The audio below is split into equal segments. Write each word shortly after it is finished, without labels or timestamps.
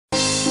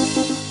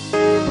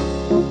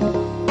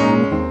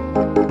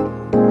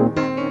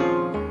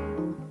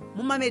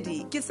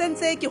momamedi ke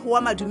sentse ke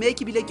goa madume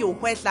ke bile ke o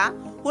hwehla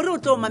hore o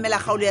tlo mamela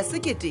kgaolo ya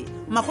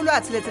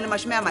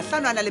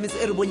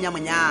 1959 ya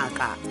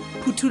Monyaka.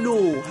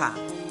 Phutholoha.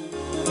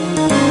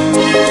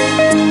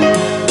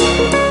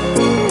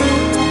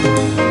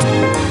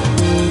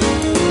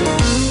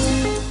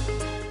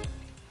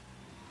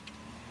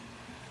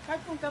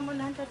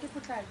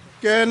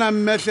 Kena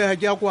mmehle ha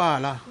ke a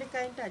kwala.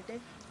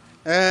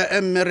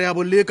 Mme re a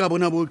boleka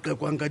bona bo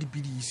qekwang ka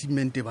dipidisi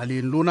mente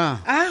baleng lona.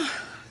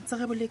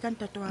 Tsare boleka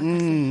ntate wa ka.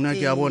 Nna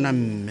ke a bona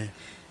mme.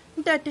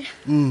 Ntate,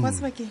 wa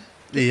tseba ke?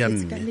 Eya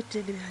mme.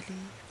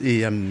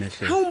 Eya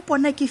mmehle. Ha o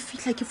mpona ke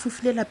fihla ke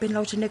fufile lapeng la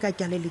o tshene ka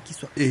ke a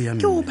lelekiswa. Eya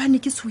Ke o bane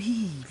ke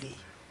tshohile.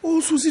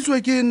 O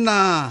susitswe ke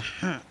nna.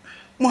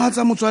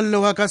 Mohatsa motswalle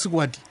wa ka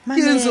Sekwadi. Ke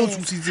eng se o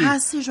tshusitse? Ha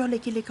se jwale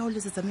ke leka ho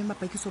letsetsa mme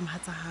mapakiso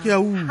mohatsa ha. Ke a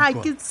utlwa. Ha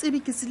ke tsebe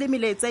ke sile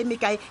meletsa e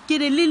mekae. Ke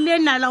re le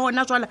lena la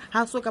hona jwale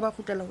ha so ka ba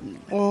kgutlela ho nna.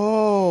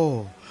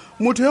 Oh,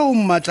 motho eo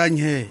mmatlang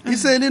he. E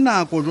se le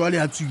nako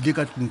jwale a tswile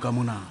ka tlung ka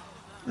mona.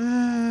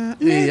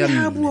 Mme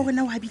ha bua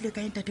rena o habile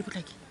ka ntate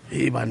Potlaki.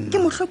 Banna. Ke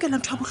mo hlokela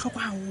ntho ya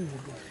bohlokwa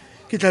haholo.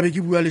 Ke tlabe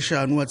ke bua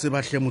leshano wa tseba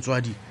hle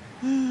motswadi.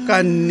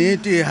 Ka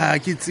nnete ha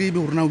ke tsebe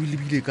hore na o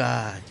lebile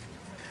kae.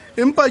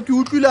 Empa ke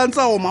utlwile a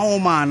ntsa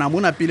omana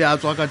mona pele a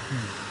tswa ka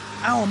tlung.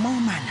 A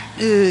omana?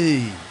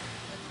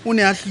 O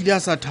ne a hlile a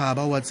sa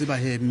thaba wa tseba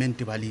he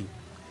mente baleng.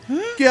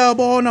 Ke a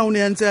bona o ne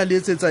a ntse a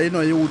letsetsa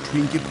eno ye o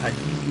thweng ke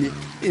Phadile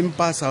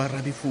empa sa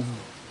arabe founu.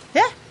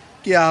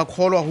 Ke a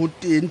kholwa ho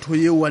teng ntho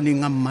eo a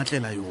neng a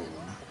mmatlela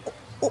yona.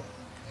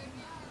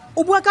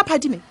 O bua ka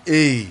Phadime?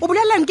 O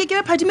bolela nke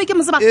ke Phadime ke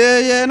mo tseba?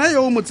 Yena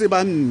yo mo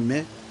tseba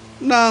mme.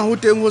 Na ho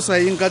teng ho sa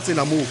eng ka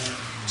tsela moo.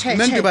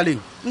 Mente baleng.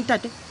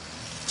 Ntate.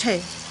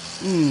 Che.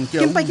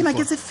 Ke mpa ke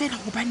maketse fela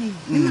hobane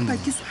mme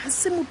mapakiso ha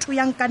se motho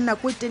yang ka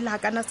nako e tella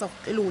kana sa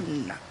kgutlela ho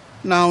nna.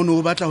 Na o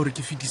no batla hore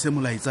ke fitise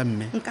molaetsa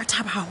mme. Nka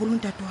thaba haholo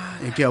ntate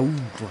wa. Ke a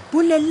utlwa.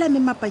 Bolella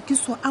mme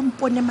mapakiso a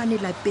mpone mane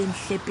lapeng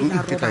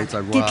hlepela roba.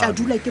 Ke tla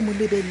dula ke mo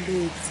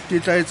lebelletse.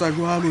 Ke tla etsa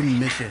jwalo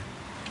mmehle.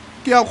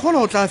 Ke a kgola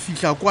o tla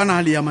fihla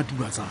kwana le ya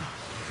matubatsa.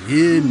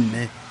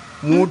 Mme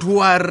motho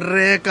wa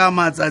reka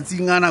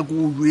matsatsing ana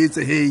go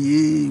jwetse he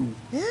eo.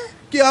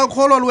 Ke a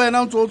kholwa le wena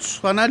o ntse o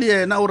tshwana le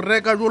yena o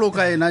reka jwalo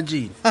ka yena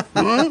jena.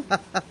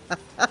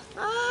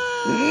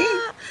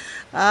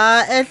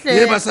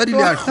 Ehle. Basadi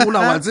le a hlola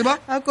wa tseba?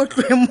 A ko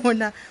tlwe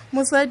mona.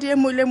 Mosadi e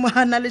mole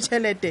mohana le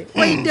tšhelete.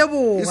 O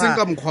iteboga. E seng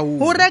ka mokgwa o.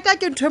 Ho reka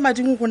ke ntho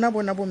mading gona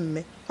bona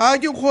bomme. Ha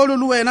ke kgolo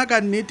le wena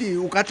ka nnete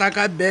o ka tla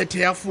ka bethe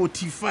ya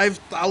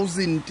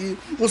 45,000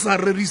 o sa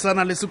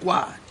rerisana le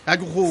Sekwadi. Ha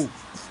ke kgolo.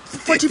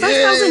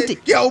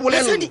 45,000? Ke a o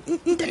bolella.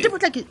 Ntate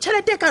Potlaki,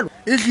 tšhelete kalo.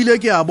 E hlile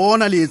ke a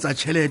bona le etsa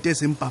tšhelete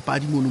seng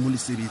papadi mono mo le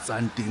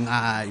sebetsang teng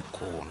ai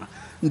khona.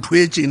 Ntho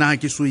e tjena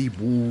ke so e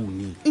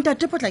bone.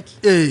 Ntate Potlaki.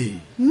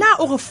 Na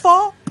o re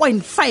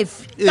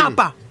 4.5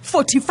 kapa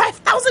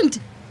 45,000?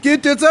 Ke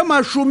tetse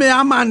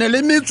 40 le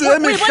metso e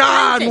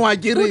mehlano a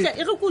ke re.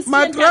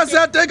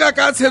 Matrase a teka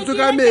ka tshetso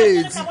ka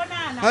metsi.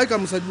 Ha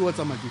ka mosadi wa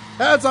tsamake.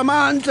 Ha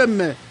tsamaya hantle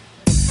mme.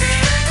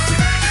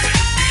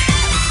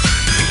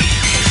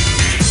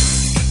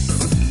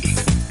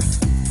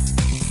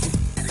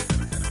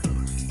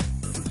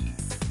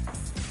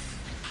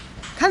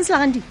 Councillor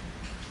Gandhi.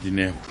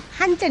 Dineo.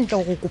 Hantle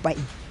ntle go kopa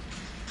eng?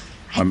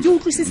 Ha ke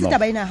utlwisise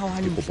taba ena ha o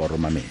hantle. Ke kopa re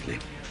mamele.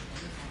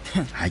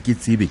 Ha ke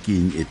tsebe ke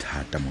eng e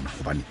thata mona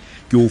hobane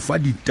ke o fa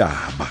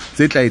ditaba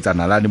tse tla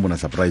etsana la ne mona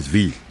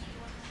Surpriseville.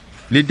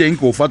 Le teng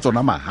ke o fa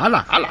tsona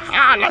mahala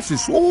hala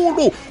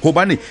sesolo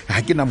hobane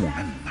ha ke na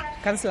mona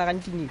nna. Councillor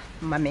Gandhi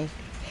mamele.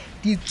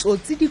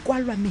 Ditsotsi di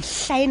kwalwa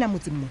mehlaena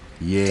motseng mo.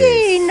 Yes.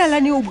 Ke nna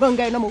la ne o buang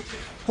ka yena mo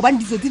hobane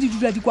ditsotsi di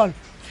dula di kwalwa.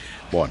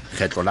 Bona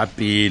kgetlo la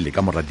pele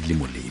ka mora di le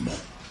molemo.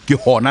 Ke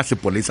hona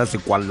sepolesa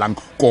se kwallang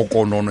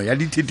kokonono ya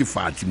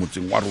dithethefatsi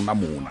motseng wa rona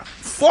mona.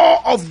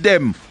 4 of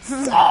them.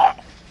 4.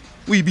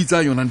 O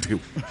ibitsa yona ntheo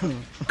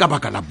ka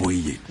baka la boy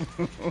ye.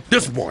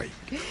 This boy.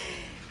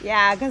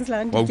 Ya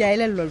Councillor Gandhi ke a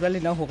elellwa jwale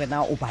na hore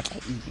na o batla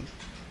eng.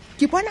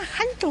 Ke bona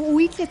hantle o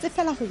itletse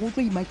fela go go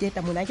tlo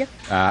imaketa mona ke.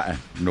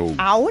 No.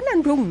 A ona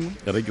ntho nngwe.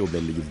 Re ke o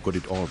belle you've got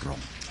it all wrong.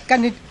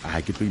 Kanne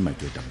Ha ke tlo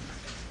imaketa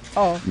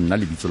mona. Nna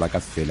le bitso la ka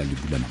fela le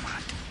bula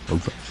mamati.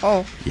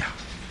 Ya.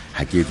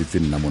 Ha ke etse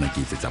nna mona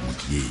ke etsetsa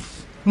Modiei.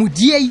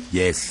 Modiei?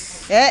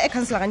 Yes.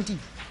 Councillor Gandhi.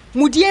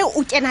 Modiei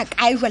o kena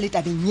kae jwa le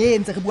tabeng ye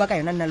ntse re bua ka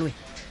yona nna le wena?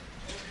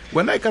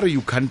 When I carry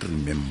you can't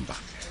remember.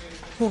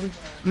 Hore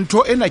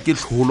ntho ena ke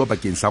tlholo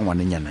bakeng sa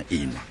ngwanenyana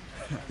ena.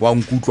 Wa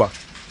nkutlwa?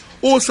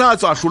 O sa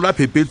tswa hlola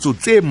phepetso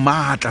tse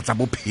matla tsa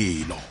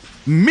bophelo.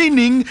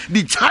 Meaning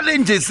the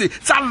challenges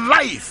tsa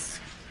life.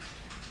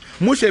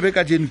 Mo shebe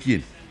ka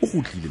Jenkins o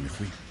gotlile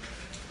mefeng.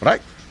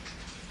 Right?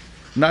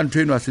 Na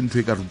ntho eno a se ntho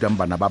e ka rutang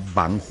bana ba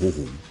bang ho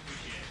hong.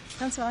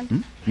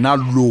 Na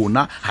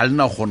lona ha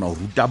lena gona ho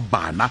ruta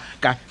bana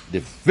ka the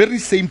very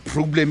same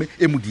problem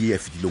e Modiei a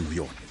fitileng ho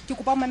yona. Ke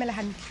kopa o mamela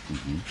hantle.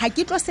 Ha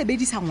ke tlo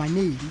sebedisa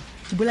ngwaneng.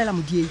 Ke bolela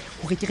Modiei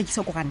hore ke rekisa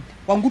koranta.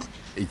 Wa nkutlwa?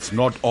 It's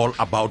not all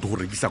about ho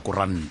rekisa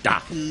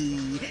koranta.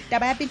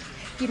 Taba ya pele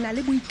ke na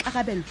le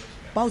boikarabelo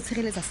ba o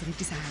tshireletsa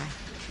seriti sa hae.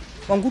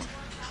 Wa nkutlwa?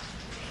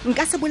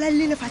 nka se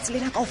bolalle lefatshe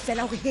lena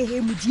kaofela hore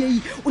hehe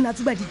modiei o na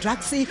tsuba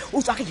di-drugs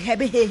o tswa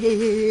rehebe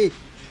hehehe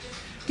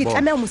ke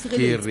tlameha mo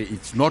sireletsa.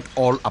 It's not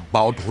all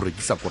about ho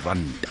rekisa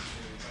koranta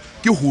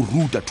ke ho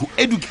ruta to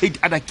educate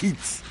other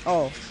kids.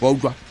 Oh. Wa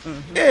utlwa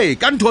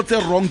ka ntho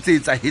tse wrong tse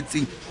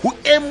etsahetseng ho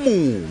e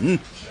mong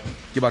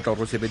ke batla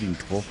hore o shebe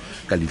dintho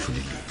ka leihlo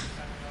le leng.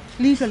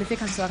 Leihlo le fe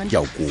kansellera? Ke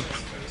a o kopa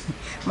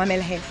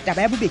mamela he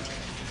taba ya bobedi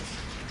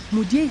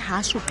modiei ha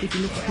a so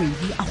qetile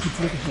kgwedi a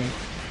kgutlile rehebe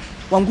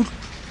wa nkutlwa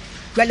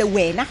jwale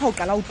wena ha o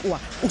qala o tloa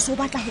o so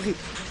batla hore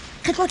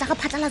re tlo tla re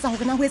phatlalatsa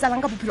hore na ho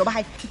etsalang ka bophelo ba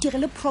hae ke re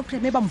le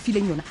program e ba mo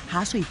fileng yona ha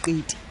a so e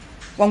qete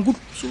wa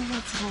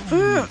nkutlwa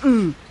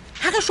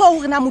ha re sho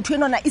hore na motho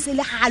enona e se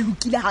le ha a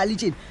lokile ha le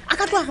tjena a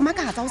ka tloa re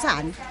makatsa o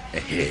sane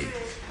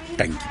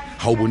tanki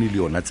ha o bone le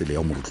yona tsela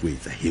ya mo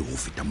rotloetsa he ho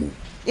feta moo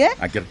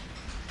a ke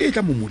e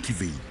tla mo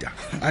motivate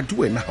a di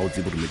wena ha o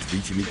tsebe gore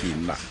motivation ke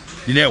eng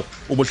Dineo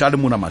o bohlale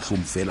mona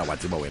mahlong fela wa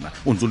tseba wena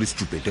o ntse le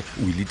stupid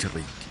o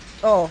illiterate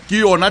ke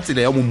yona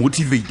tsela ya mo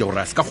motivate gore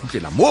a se ka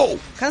khutlela moo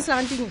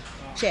kansellera nting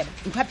sheba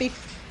nthape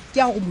ke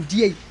ya go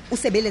modiei o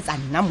sebeletsa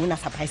nna mona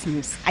surprise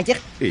news a ke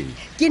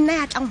ke nna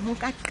ya tlang ho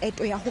ka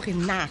qeto ya hore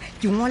na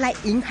ke ngola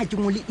eng ha ke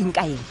ngole eng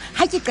ka eng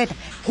ha ke qeta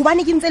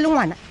hobane ke ntse le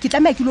ngwana ke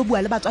tlameha ke lo bua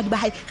le batswadi ba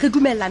hae re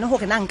dumellane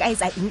hore na nka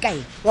etsa eng ka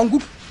eng wa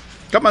nkutlwa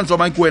ka mantswe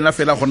mang ke wena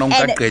fela gona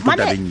nka qeto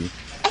tabeng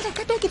e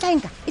qeto ke tla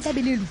enka e tla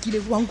be le lokile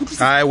wa nkutlwa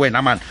ai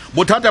wena man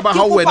bothata ba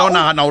ha wena o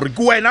nagana hore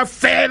ke wena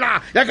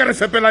fela ya ka re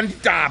fepelang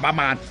ditaba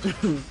man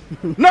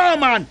no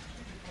man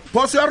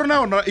boss ya rona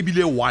ona e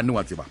bile one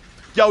wa tseba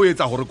ke a o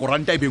etsa hore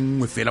koranta e be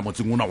nngwe fela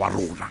motseng ona wa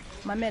rona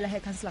mamela he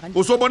kansellera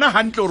o so bona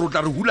hantle hore o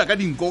tla re hula ka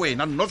dinko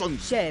wena nno so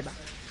sheba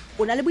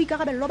o na le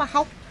boikarabello ba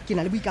hao ke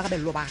na le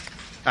boikarabello ba ka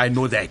I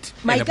know that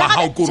ene ba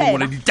ha o ko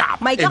rongole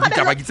ditaba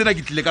ditaba ke tsena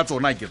ke tlile ka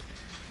tsona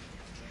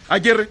a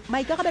kere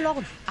maikarabelo a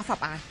rona a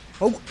fapane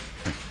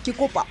ke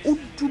kopa o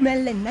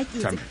dumelle nna ke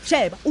etse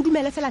sheba o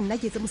dumelle fela nna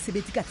ke etse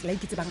mosebetsi ka tsela e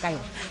ke tsebang ka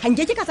yona ha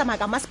nke ke ka tsamaya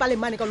ka masepaleng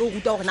mane ka lo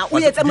ruta hore na o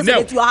etse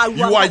mosebetsi wa hao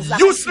you are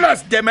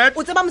useless damn it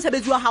o tseba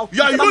mosebetsi wa hao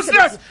you are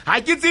useless ha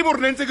ke tsebe hore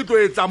ne ntse ke tlo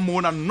etsa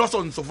mona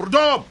nosonso for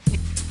job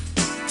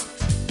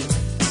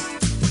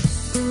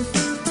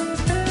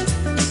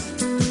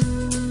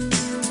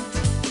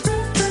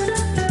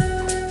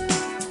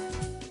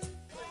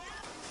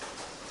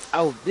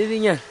Au,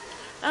 bibinya.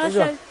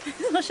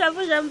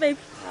 Shabu jam baby.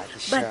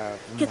 But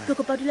ke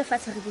kopa dule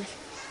fatshe re bule.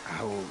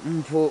 Au,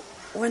 mpho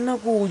wena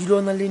go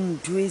dilona le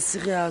ntho e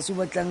serious o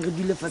batlang re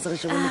dule fatshe re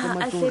shebane ka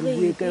matlo re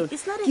bue ka yona.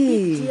 It's not a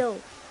big deal.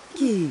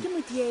 Ke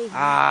modiei.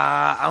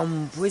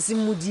 Mpho se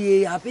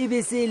modiei hape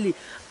be sele.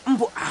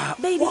 Mpho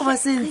o ba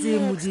sentse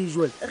modiei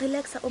jwale.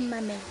 Relax o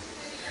mmamela.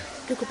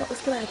 Ke kopa o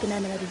se ba ke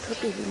namela dintho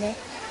pele ne.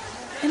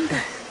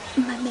 Empa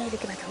mmamela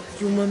ke batla hore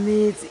ke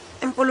mametse.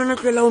 Empa lona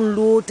tloela o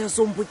nlota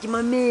sompho ke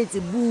mametse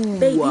bua.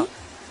 Baby,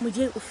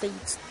 modiei o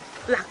fate.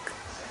 Like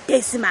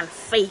decimal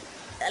faith.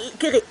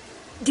 Ke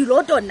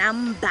diloto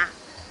number.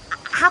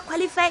 Ha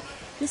qualify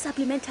le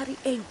supplementary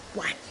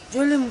A1.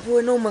 Jole mpho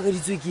wena o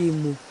makaditswe ke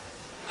mo.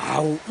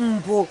 Hao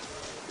mpho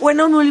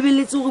wena o no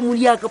lebeletse gore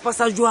Monyaka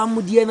pasa jwa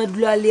modiana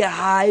dula le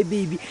hae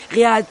baby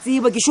re a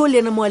tseba ke sho le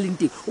ena mo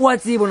alente o a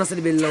tseba ona se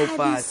lebella o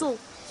pasa so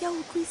ya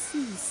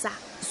utlwisisa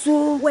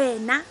so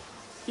wena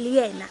le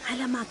yena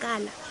ala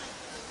makala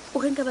o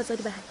renka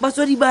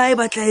batswadi ba hae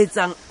ba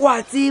tlaetsang o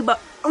a tseba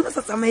ona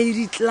sa tsamaye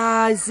di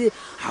class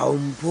hao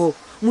mpho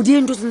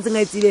modie ntho sentse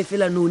nga itsebe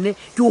fela none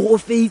ke go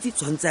feitsi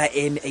tshwantse a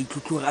ene a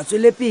itlhotlhora a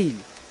tswele pele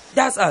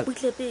that's all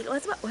butle wa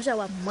tseba wa ja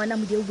wa mmona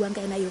modie o buang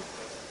ka ena yo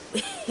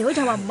o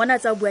ja wa mmona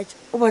tsa bua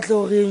o batla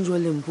go re enjwa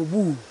lempo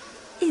bu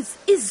is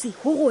easy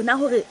ho rona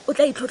hore o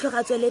tla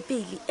itlhotlhora tswele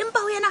pele empa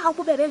ho yena ha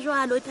go bebe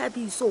jwalo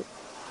Thabiso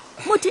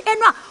motho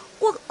enwa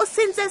o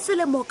sentse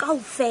selemo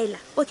kaofela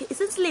okay e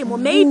sentse selemo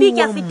maybe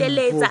ke a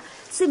fiteletsa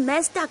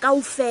semester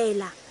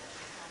kaofela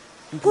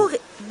gore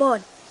bon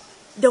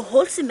the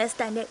whole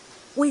semester ne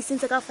o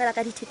isentse kaofela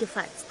ka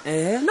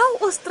di-35 no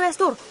o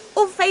stressed or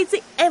o fights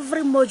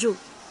every module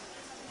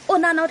o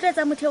nana o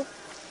tletsa motho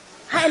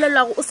ha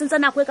elelwa go o sentse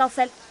nako e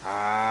kaofela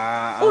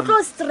o tlo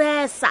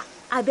stressa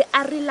a be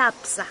a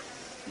relapsa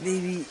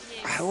baby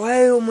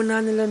why o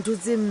monanela ntho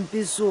tse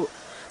mpe so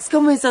ska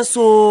mo etsa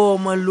so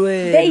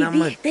malwena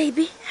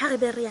baby ha re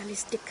be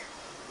realistic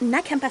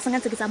nna campus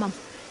ngantse ke tsamama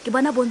ke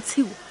bona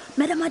bontshiwa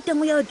madam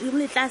ateng ya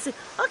le tlase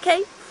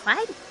okay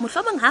fine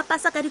mohlomong ha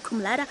pasa ka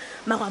di-cumulada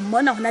mara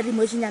mmona hona le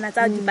mojinyana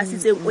tsa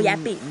dipasitseng o ya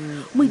pele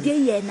modie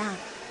yena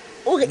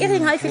o re e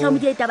reng ha e fihla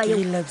modie taba eo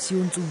relapse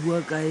o ntse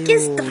bua ka yo ke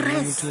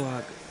stress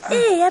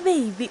ya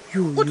baby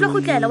o tlo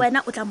gotlela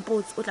wena o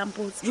tlampotse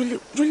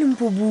jole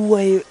mpo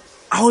bua e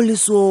ha o le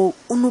so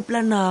o no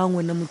planang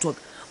wena motho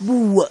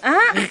bua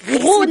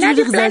rona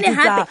di plan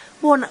hape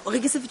bona re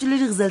ke se fitile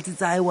di results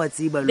tsa ai wa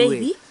tseba lo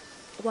baby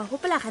wa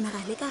hopola gana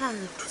ga le ka ga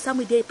thusa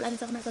mo di plan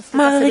tsa rona tsa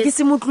mara ke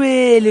se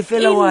motlwele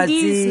fela wa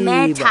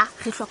tseba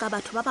re hloka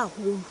batho ba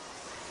baholo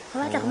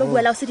ba batla go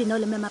buela o se dino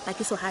le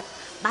memapakiso hape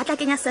ba tla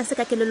kenya sense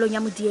ka kelelong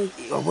ya modie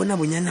wa bona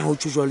bonyana ho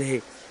tshojole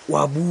he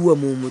wa bua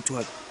mo motho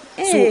wa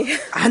so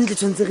hantle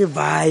tshwantse re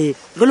bae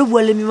re lo bua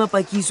le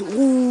memapakiso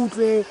o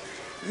utlwe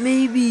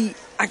maybe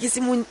a ke se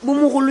bo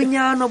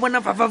mogolonyana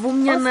bona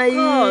fafafomnyana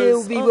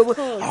eo baby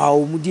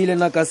ao modile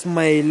na ka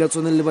smile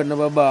tsone le bana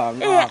ba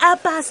bang a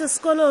pasa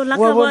sekolong la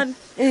ka bona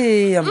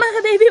mara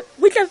baby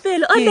butla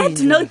fela on that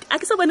note a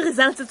ke so bone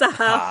results tsa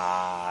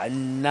gago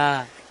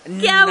nna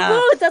ke a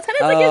botsa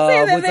tshwanetse ke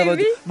tsebe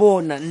baby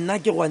bona nna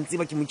ke go ntse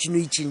ba ke motšhino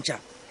e change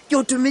ke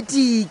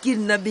automatic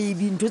nna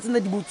baby ntho tsena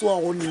di botswa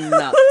go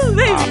nna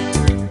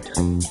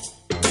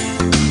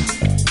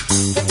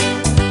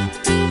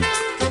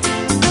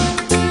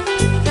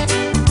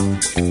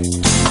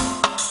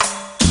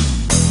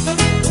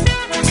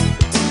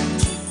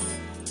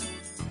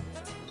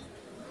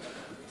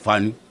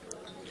Fane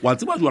wa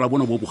tseba jwala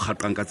bona bo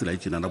bogatang ka tsela e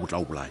tjena na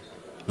botla o bolaya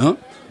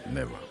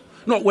never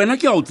no wena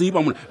ke a o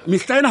tseba mona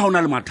mihlaina ha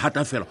ona le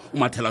mathata fela o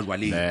mathela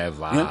jwaleng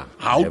never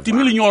ha o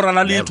timi le nyora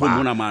la letho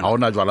mona mana ha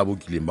ona jwala bo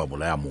kileng ba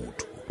bolaya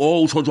motho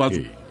o tsho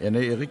jwatso ene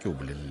e re ke o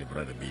bolelle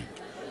brother big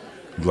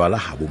jwala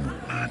ha bo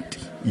monate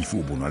if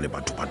o bonwa le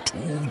batho ba too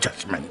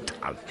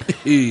judgmental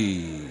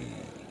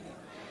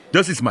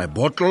this is my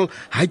bottle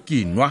ha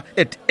ke nwa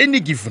at any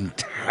given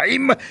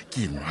time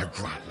ke nwa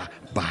jwala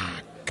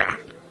baka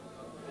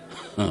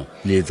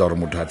le etsa gore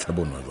motho a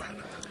tshabonwa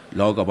jwala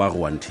la o ka ba go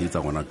wa nthetsa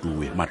ngwana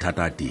tuwe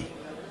mathata a teng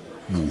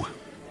bua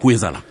go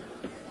etsala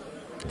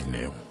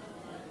dineo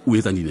o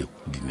etsa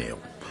dineo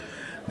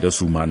the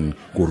suman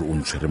gore o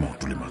ntshwere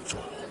maoto le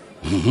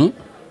matsogo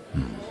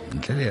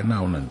ntle le yena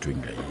ha ona ntho e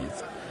nka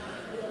etsa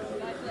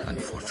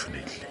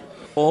unfortunately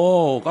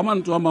ka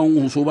mantswe a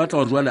mangwe o so batla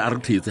gore jwale a re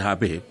thetse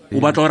gape o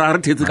batla gore a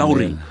re thetse ka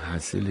goreng ga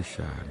se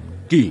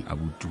lešano ke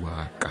abuti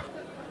wa ka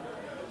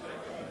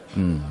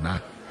nna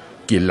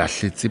ke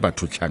lahletse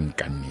batho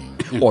tšhankaneng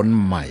on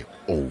my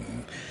own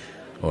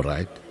all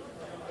right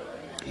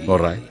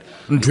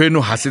ntho eno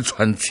ga se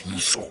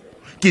tshwantshiso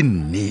ke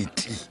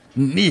nnete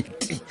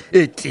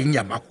e teng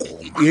ya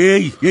makoma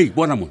ei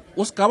bona mona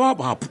o se ka ba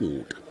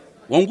phota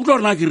wa nkutlwa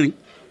gore na ke reng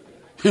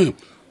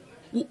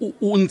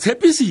o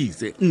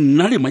ntshepisitse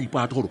nna le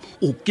maipato gore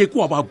o ke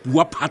kwa ba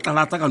bua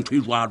phatlalatsa ka ntho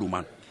e jwalo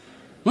mana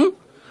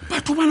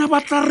batho bana ba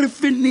tla re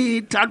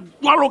feneta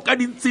jwalo ka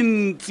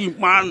ditsintsi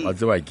man wa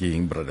tseba ke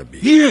eng brother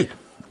b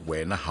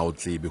wena ha o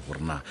tsebe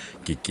gore na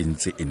ke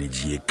kentse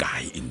energy e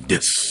kae in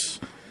this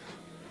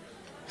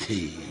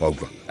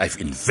I've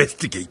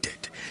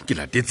investigated ke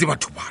latetse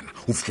batho bana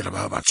o fikela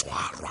ba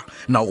tshwarwa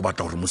na o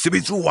batla gore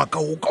mosebetsi wa ka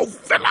o ka o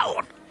fela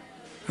ona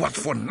what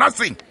for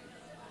nothing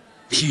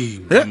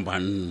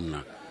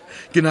banna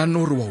ke nahana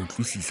gore wa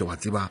utlwisisa wa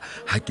tseba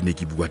ha ke ne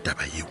ke bua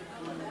taba eo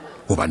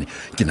gobane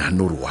ke nahana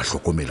gore wa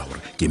hlokomela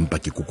gore ke mpa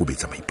ke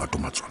kokobetsa maipato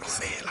matswalo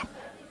fela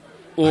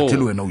ke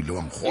le wena o ile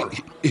wa nkgola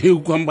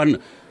kwambana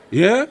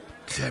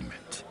damn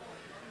it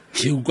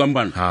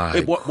kwambana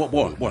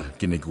bona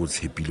ke ne ke o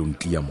tshepile o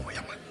ntlia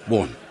moya man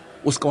bona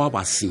o ska wa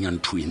ba senya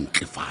ntho e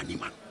ntlefane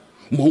man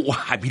mo o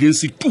habileng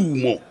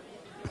setumo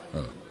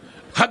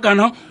ha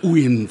kana o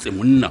entse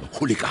monna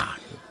go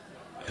lekana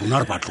ona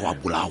re batlo wa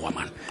bolawa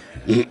man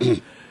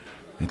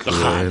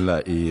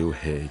ntlela eo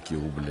ke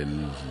o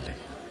bolelle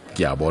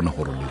ke a bona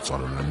gore le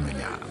tswalo la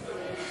Monyaka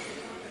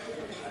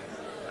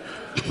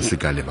o se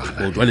ka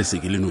lebala o jwale se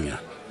ke le noya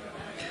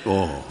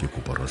ke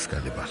kopa re se ka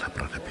lebala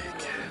brother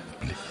beke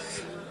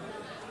please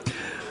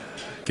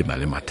ke na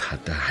le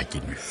mathata ha ke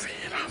nwe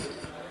fela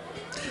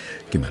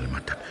ke na le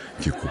mathata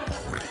ke kopa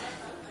gore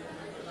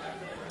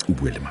o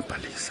bue le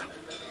mapalesa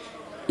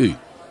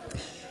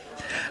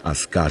a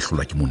se ka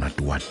hlola ke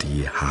monate wa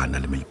tee ha na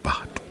le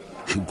maipato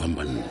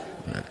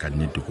ka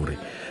nnete gore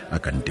a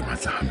ka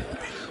ntematsa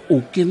hampe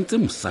o kentse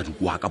mosadi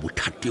wa ka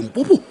bothateng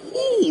bo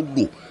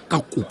boholo ka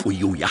kopo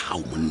eo ya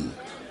hao monna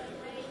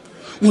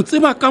mo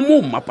tseba ka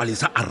mo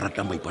mapalesa a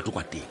rata maipato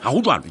kwa teng ha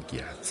go jwalo ke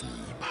a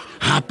tseba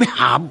hape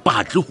ha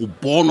batle go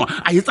bonwa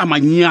a etsa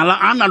manyala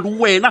a na le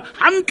wena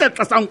hantle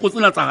tla go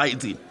tsena tsa gae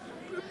tsena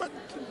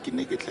ke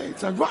ne ke tla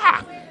etsa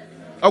jwang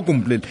a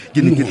complain ke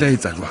ne ke tla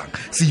etsa jwang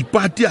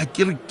seipati a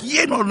kere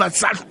ke eno na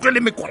sa tlwele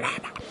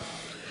mekolaba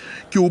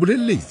ke o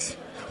bolelletse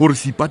gore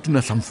seipati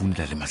na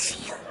samfunela le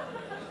masio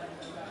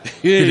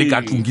ke le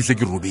ka tlungise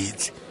ke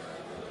robetse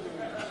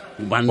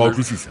ba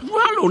utlwisisa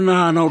jwalo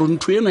nana gore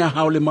ntho eno ya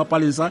hao le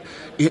mapalesa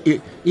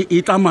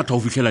e tla matha go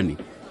fitlhelane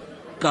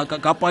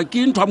kapa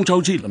ke ntho a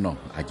motšhaotšhile no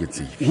a ke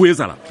tsebe go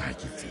etsala a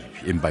ke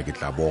tsebe empa ke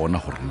tla bona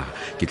gore na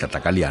ke tla tla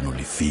ka leano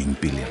le feng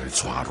pele re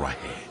tshwarwa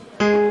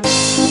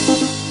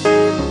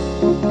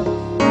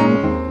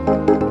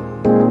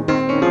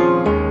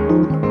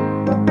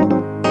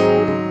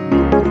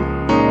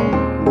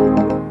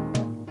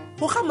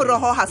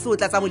moroho ha se o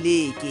tlatsa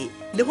boleke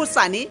le go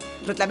sane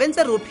re tla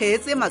bentse re o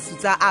phetse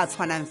masutsa a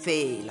tshwanang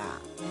fela